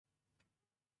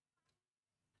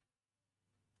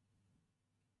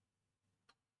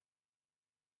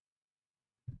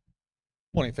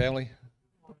Morning, family.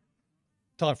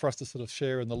 Time for us to sort of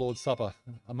share in the Lord's Supper,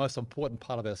 a most important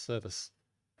part of our service.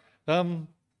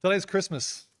 Today's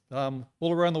Christmas. All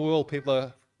around the world, people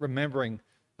are remembering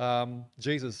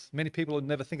Jesus. Many people who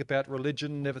never think about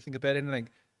religion, never think about anything,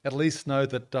 at least know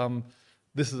that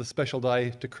this is a special day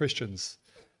to Christians.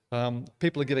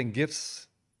 People are giving gifts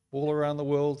all around the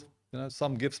world. You know,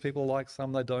 some gifts people like,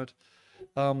 some they don't.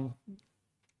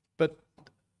 But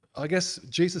I guess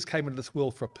Jesus came into this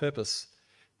world for a purpose.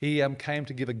 He came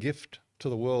to give a gift to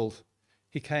the world.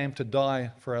 He came to die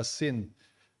for our sin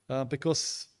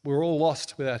because we're all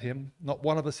lost without him. Not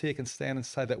one of us here can stand and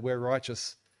say that we're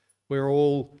righteous. We're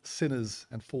all sinners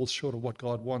and fall short of what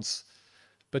God wants.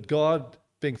 But God,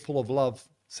 being full of love,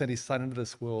 sent his son into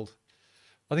this world.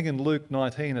 I think in Luke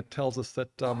 19, it tells us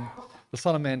that the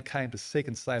Son of Man came to seek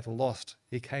and save the lost.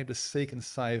 He came to seek and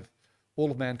save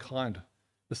all of mankind,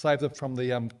 to save them from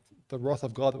the wrath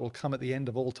of God that will come at the end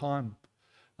of all time.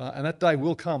 And that day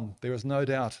will come, there is no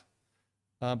doubt.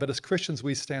 But as Christians,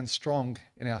 we stand strong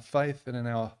in our faith and in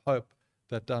our hope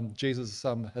that Jesus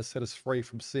has set us free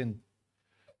from sin.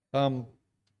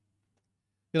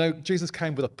 Jesus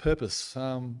came with a purpose.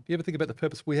 You ever think about the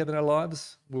purpose we have in our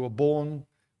lives? We were born,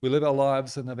 we live our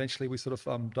lives, and eventually we sort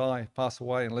of die, pass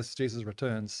away unless Jesus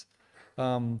returns.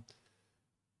 Our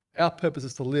purpose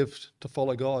is to live, to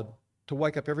follow God, to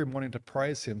wake up every morning to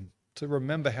praise him, to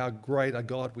remember how great a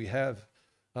God we have,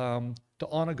 to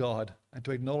honor God and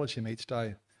to acknowledge him each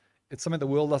day. It's something the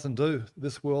world doesn't do.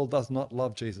 This world does not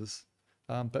love Jesus.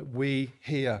 But we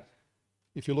here,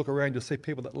 if you look around, you'll see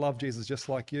people that love Jesus just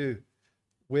like you.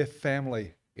 We're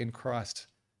family in Christ.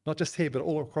 Not just here, but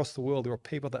all across the world, there are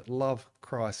people that love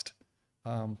Christ.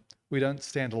 We don't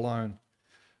stand alone.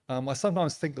 I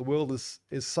sometimes think the world is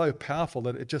so powerful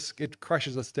that it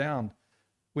crashes us down.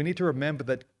 We need to remember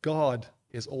that God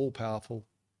is all powerful.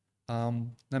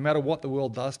 No matter what the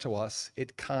world does to us,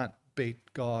 it can't beat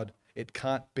God. It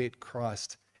can't beat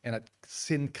Christ. And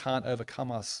sin can't overcome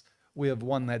us. We have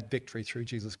won that victory through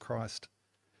Jesus Christ.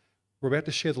 We're about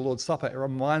to share the Lord's Supper. It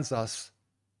reminds us,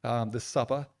 this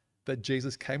supper, that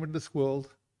Jesus came into this world.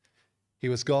 He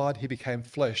was God. He became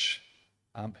flesh.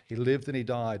 He lived and he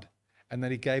died. And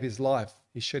then he gave his life.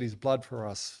 He shed his blood for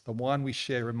us. The wine we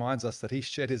share reminds us that he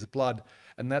shed his blood.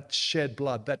 And that shed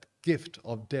blood, that gift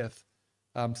of death,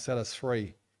 set us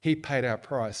free. He paid our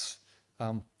price.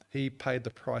 He paid the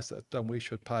price that we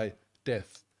should pay,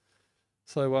 death.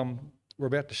 So we're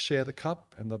about to share the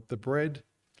cup and the bread.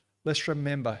 Let's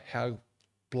remember how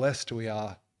blessed we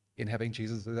are in having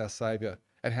Jesus as our Saviour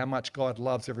and how much God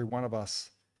loves every one of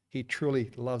us. He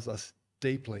truly loves us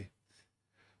deeply.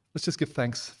 Let's just give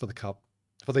thanks for the cup,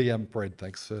 for the bread.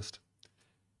 Thanks first.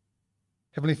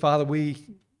 Heavenly Father,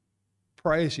 we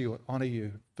praise you and honour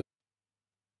you.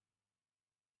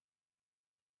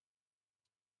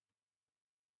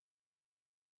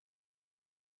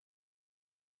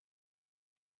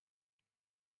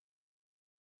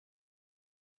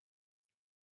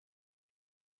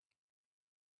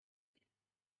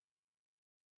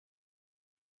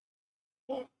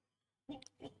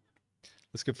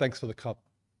 Let's give thanks for the cup.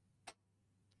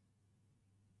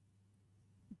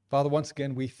 Father, once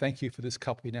again, we thank you for this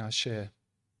cup we now share.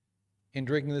 In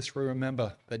drinking this, we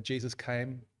remember that Jesus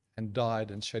came and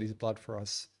died and shed his blood for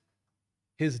us.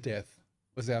 His death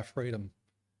was our freedom.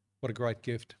 What a great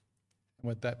gift. And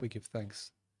with that, we give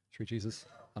thanks. Through Jesus,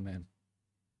 amen.